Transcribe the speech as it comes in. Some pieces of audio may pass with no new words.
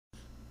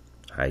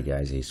Hi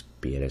guys, it's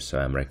Petr. So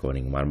I'm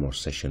recording one more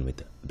session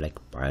with Black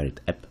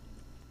Pirate app,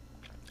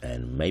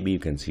 and maybe you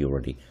can see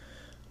already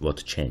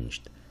what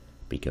changed,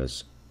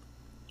 because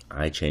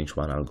I changed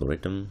one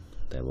algorithm.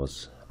 There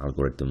was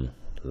algorithm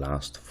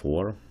last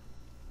 4,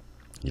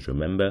 you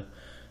remember,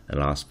 and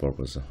last 4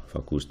 was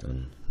focused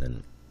on,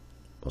 then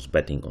was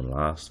betting on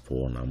last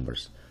 4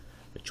 numbers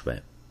which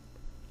were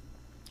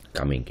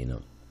coming in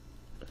a,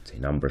 let's say,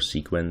 number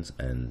sequence,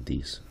 and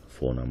these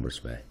 4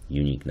 numbers were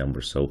unique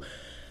numbers. So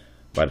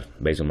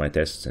but based on my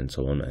tests and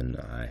so on, and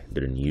I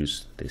didn't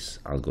use this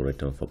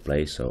algorithm for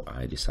play, so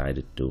I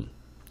decided to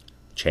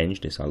change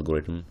this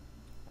algorithm,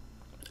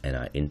 and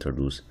I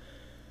introduce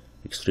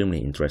extremely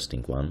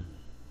interesting one.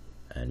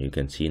 And you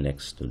can see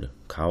next to the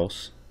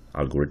chaos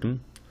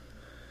algorithm,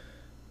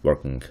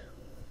 working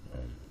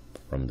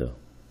from the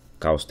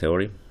chaos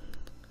theory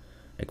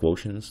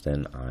equations,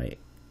 then I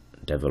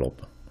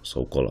develop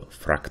so-called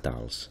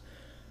fractals.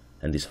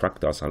 And this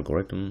fractals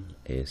algorithm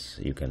is,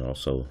 you can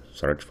also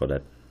search for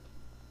that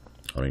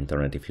on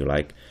internet if you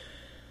like.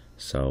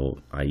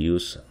 So I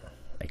use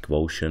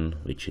equation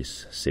which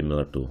is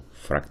similar to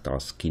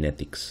Fractals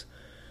Kinetics.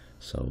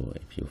 So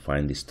if you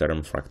find this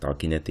term Fractal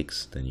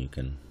Kinetics, then you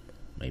can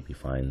maybe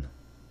find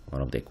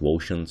one of the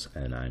equations,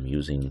 and I'm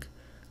using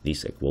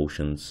these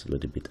equations a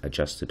little bit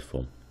adjusted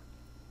for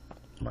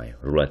my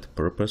roulette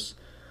purpose.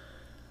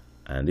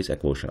 And this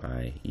equation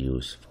I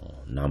use for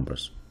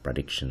numbers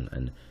prediction,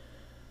 and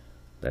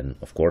then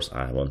of course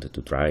I wanted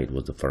to try. It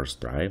was the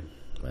first try.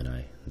 When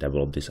I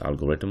developed this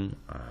algorithm,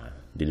 I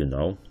didn't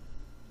know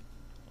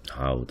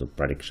how the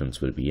predictions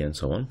will be and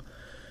so on.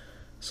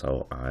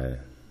 So I,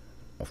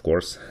 of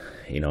course,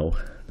 you know,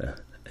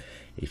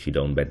 if you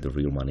don't bet the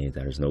real money,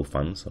 there is no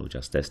fun, so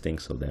just testing.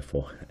 So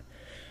therefore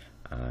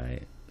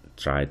I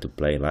tried to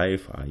play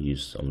live. I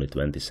used only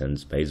 20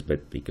 cents base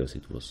bet because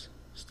it was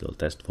still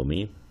test for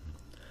me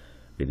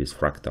with this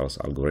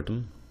fractals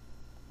algorithm.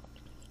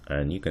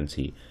 And you can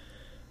see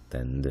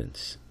then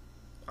this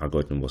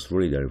algorithm was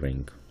really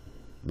delivering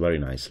very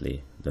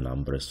nicely the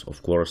numbers.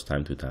 Of course,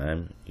 time to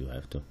time you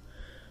have to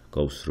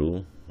go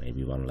through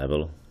maybe 1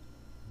 level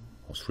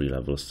or 3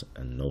 levels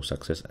and no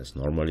success, as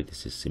normally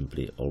this is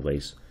simply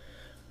always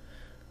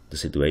the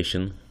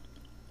situation.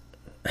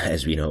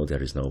 As we know,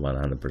 there is no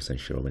 100%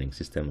 sure winning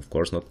system, of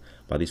course not,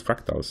 but this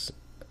fractals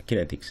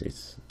kinetics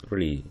is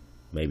really,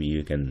 maybe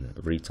you can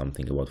read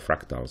something about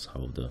fractals,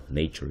 how the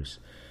nature is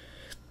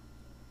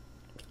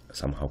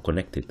somehow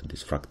connected to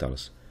these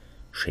fractals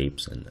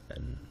shapes and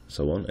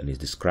so on, and is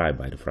described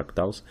by the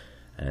fractals.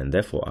 And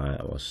therefore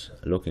I was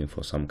looking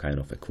for some kind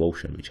of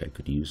equation which I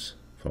could use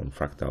from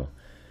fractal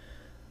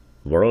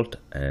world,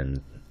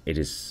 and it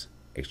is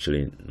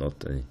actually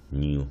not a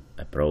new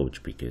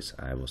approach, because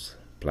I was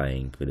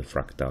playing with the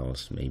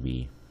fractals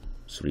maybe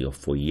 3 or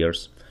 4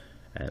 years,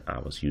 and I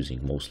was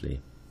using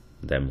mostly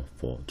them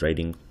for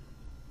trading,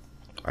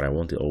 but I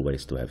wanted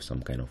always to have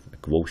some kind of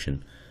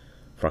equation,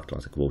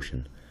 fractals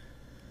equation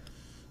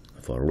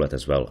for roulette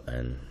as well.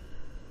 And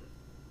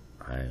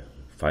I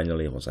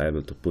finally was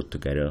able to put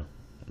together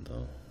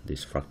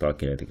this Fractal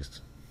Kinetics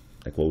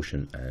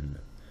equation and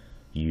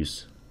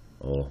use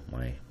all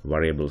my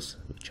variables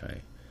which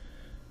I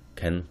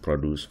can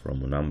produce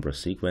from a number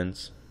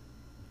sequence.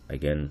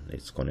 Again,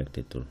 it's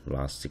connected to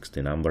last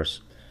 60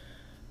 numbers,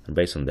 and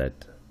based on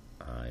that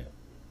I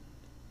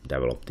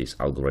developed this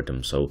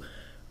algorithm. So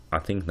I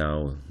think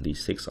now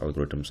these 6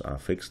 algorithms are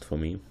fixed for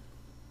me.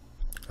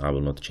 I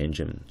will not change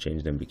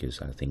them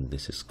because I think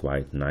this is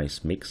quite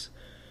nice mix.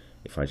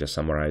 If I just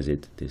summarize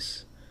it,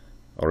 this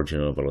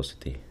original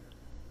velocity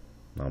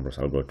numbers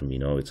algorithm, we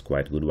know it's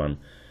quite good one.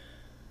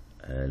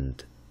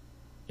 And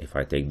if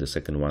I take the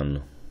second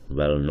one,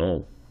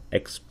 well-known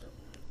exp,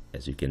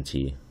 as you can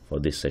see for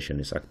this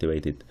session is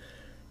activated,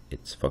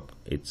 it's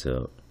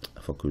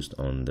focused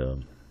on the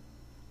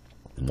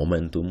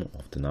momentum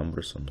of the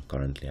numbers on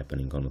currently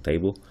happening on the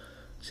table.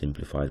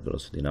 Simplified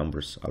velocity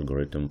numbers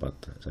algorithm,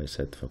 but as I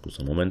said, focus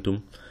on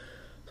momentum.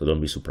 So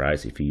don't be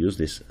surprised if you use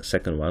this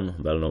second one,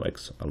 well-known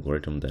X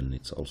algorithm, then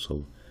it's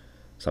also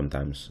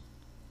sometimes,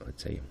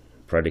 let's say,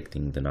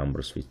 predicting the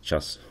numbers which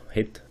just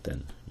hit,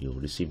 then you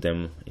receive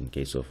them. In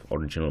case of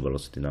original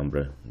velocity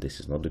number,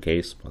 this is not the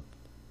case, but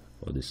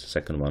for this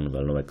second one,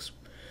 well-known X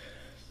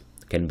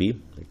can be,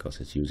 because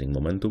it's using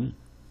momentum.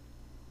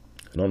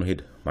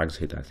 Non-hit, max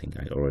hit, I think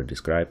I already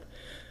described.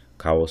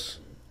 Chaos,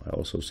 I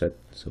also said.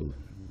 So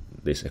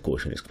this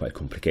equation is quite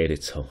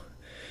complicated, so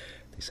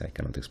this I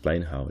cannot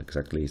explain how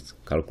exactly it's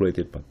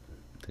calculated, but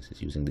this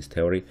is using this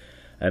theory.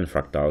 And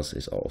fractals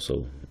is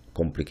also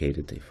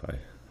complicated.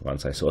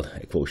 Once I saw the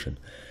equation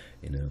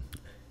in a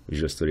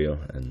Visual Studio,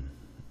 and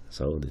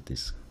so that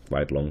is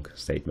quite long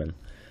statement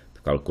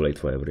to calculate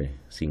for every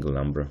single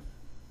number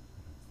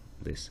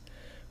this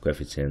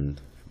coefficient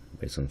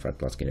based on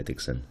Fractals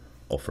Kinetics and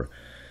offer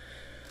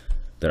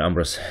the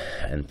numbers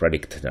and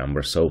predict the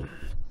numbers. So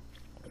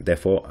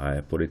therefore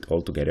I put it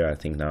all together. I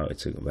think now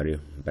it's a very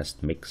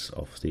best mix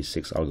of these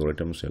 6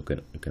 algorithms. You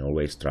can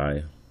always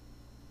try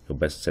your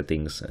best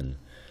settings and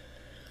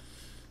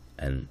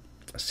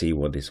see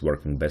what is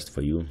working best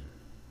for you.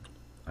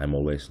 I'm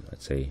always,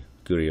 let's say,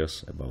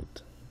 curious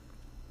about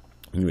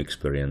new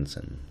experience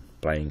and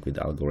playing with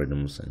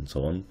algorithms and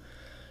so on.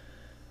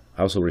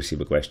 I also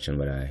received a question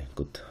whether I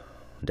could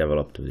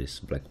develop to this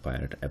Black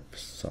Pirate app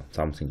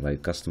something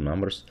like custom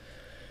numbers.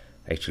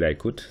 Actually, I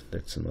could.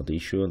 That's not the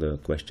issue. The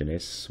question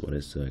is, what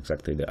is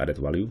exactly the added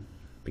value?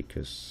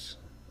 Because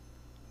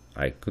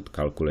I could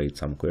calculate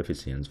some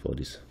coefficients for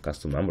these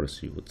custom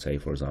numbers. You would say,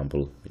 for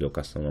example, your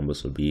custom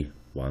numbers will be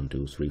 1,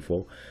 2, 3,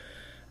 4,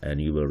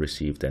 and you will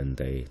receive then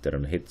they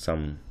turn hit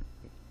some,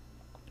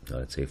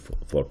 let's say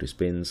 40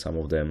 spins, some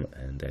of them,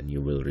 and then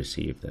you will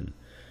receive then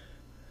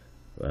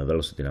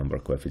velocity number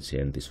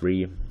coefficient is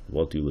 3.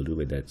 What you will do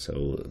with that?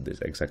 So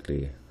this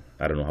exactly,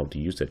 I don't know how to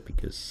use that,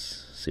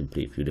 because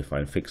simply if you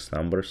define fixed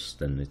numbers,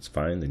 then it's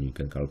fine, then you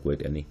can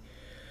calculate any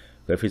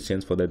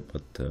coefficients for that.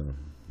 But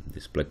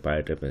this Black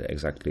Pirate app is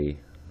exactly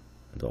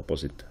the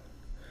opposite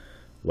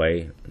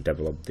way.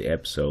 Develop the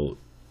app so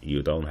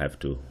you don't have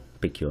to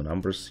pick your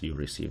numbers. You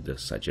receive the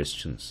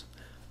suggestions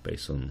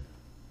based on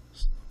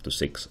up to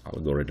 6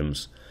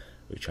 algorithms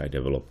which I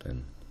developed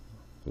and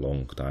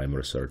long time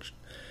researched.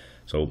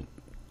 So,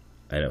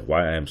 and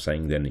why I am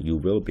saying then you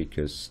will,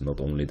 because not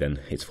only then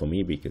it's for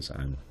me, because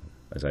I'm,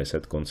 as I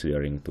said,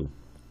 considering to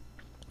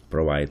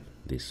provide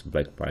this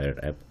Black Pirate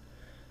app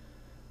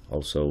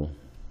also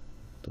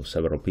to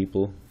several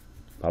people,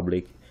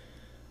 public.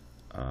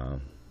 I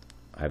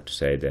have to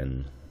say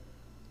then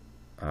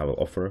I will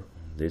offer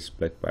this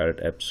Black Pirate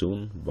app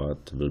soon,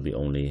 but will be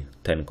only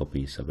 10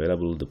 copies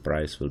available. The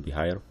price will be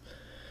higher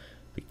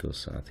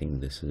because I think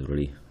this is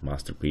really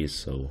masterpiece.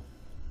 So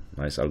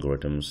nice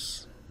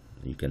algorithms,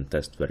 you can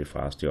test very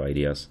fast your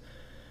ideas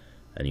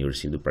and you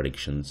receive the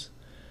predictions.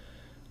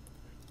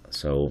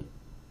 So,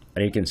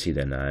 and you can see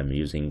then I'm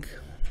using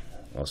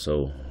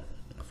also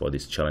for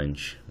this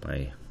challenge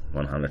my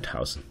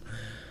 100,000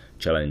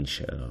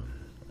 challenge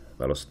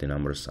velocity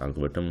numbers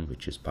algorithm,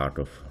 which is part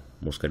of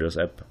Muscadio's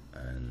app,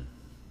 and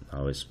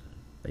now is,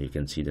 you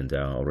can see that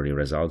there are already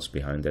results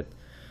behind that.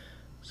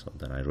 So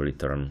then I really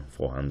turn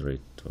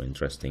 400 to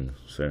interesting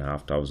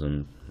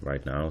 3,500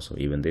 right now. So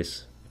even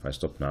this, if I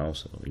stop now,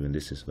 so even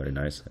this is very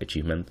nice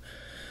achievement.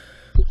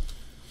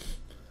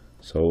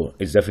 So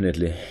it's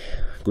definitely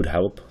good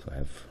help to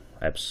have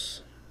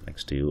apps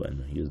next to you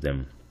and use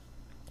them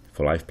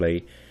for live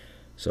play.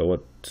 So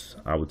what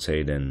I would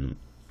say then,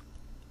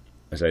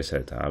 as I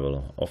said, I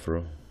will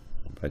offer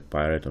Black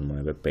Pirate on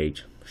my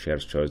webpage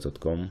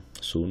shareschoice.com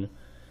soon,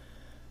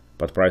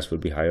 but price will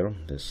be higher,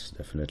 that's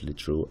definitely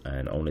true,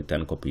 and only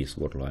 10 copies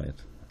worldwide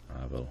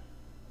I will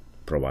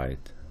provide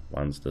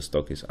once the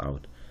stock is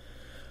out.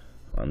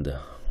 And the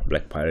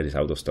Black Pirate is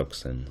out of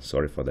stocks, and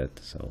sorry for that,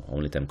 so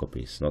only 10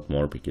 copies, not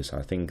more, because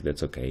I think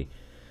that's okay.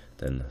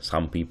 Then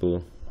some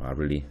people are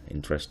really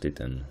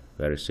interested and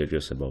very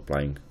serious about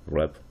playing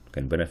Roulette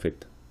can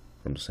benefit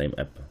from the same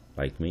app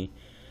like me,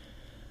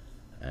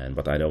 and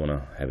but I don't want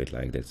to have it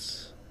like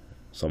this.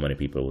 So many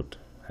people would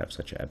have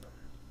such an app,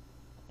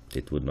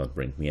 it would not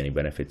bring me any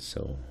benefits,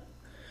 so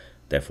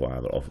therefore I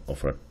will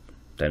offer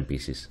 10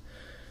 pieces,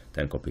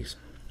 10 copies.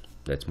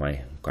 That's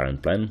my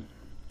current plan.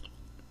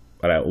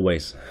 But I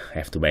always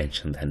have to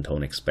mention and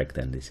don't expect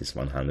that this is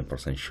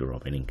 100% sure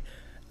of winning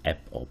app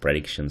or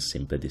predictions.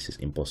 Simply this is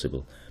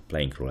impossible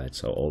playing roulette,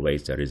 so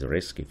always there is a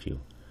risk if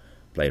you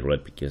play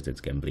roulette, because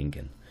that's gambling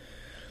and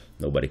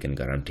nobody can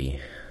guarantee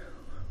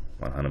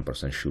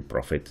 100% sure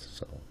profit.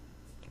 So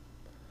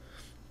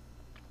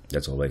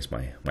that's always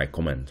my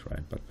comment,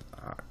 right? But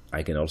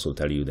I can also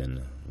tell you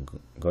then,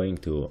 going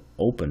to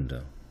open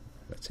the,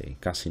 let's say,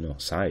 casino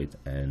site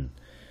and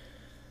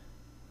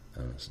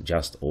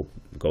just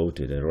go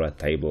to the roulette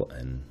table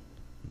and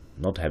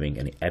not having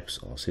any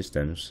apps or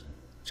systems,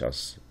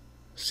 just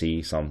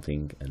see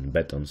something and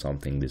bet on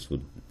something, this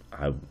would,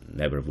 I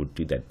never would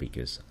do that,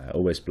 because I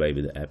always play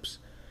with the apps.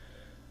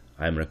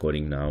 I'm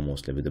recording now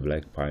mostly with the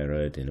Black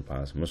Pirate, in the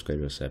past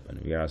Muscadio's app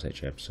and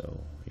VRSEDGE app,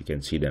 so you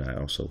can see that I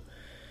also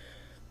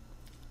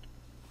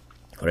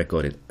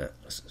recorded a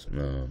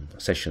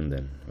session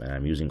then when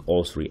I'm using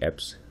all 3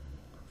 apps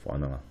for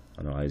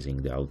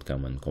analyzing the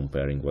outcome and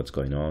comparing what's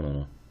going on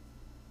a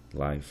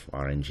live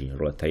RNG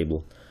roulette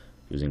table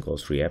using all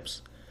 3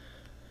 apps,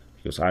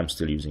 because I'm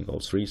still using all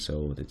 3,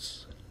 so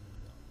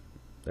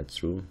that's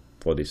true.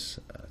 For this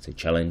say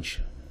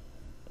challenge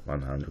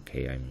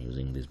 100k I'm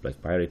using this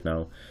Black Pirate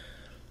now,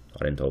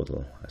 but in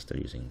total I'm still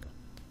using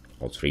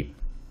all 3.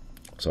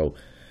 So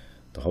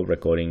the whole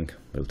recording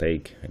will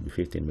take maybe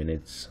 15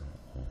 minutes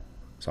or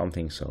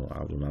something, so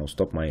I will now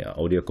stop my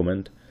audio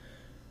comment.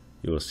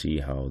 You will see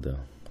how the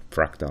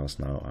fractals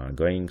now are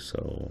going.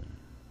 So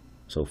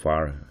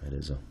far it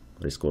is a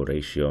risk-reward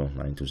ratio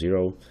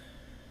 9:0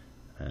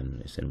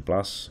 and it's in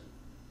plus.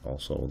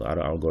 Also the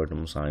other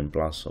algorithms are in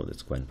plus, so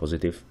that's quite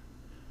positive.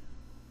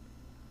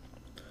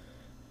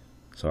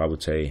 So I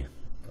would say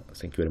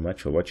thank you very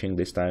much for watching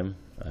this time,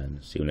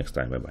 and see you next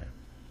time. Bye bye.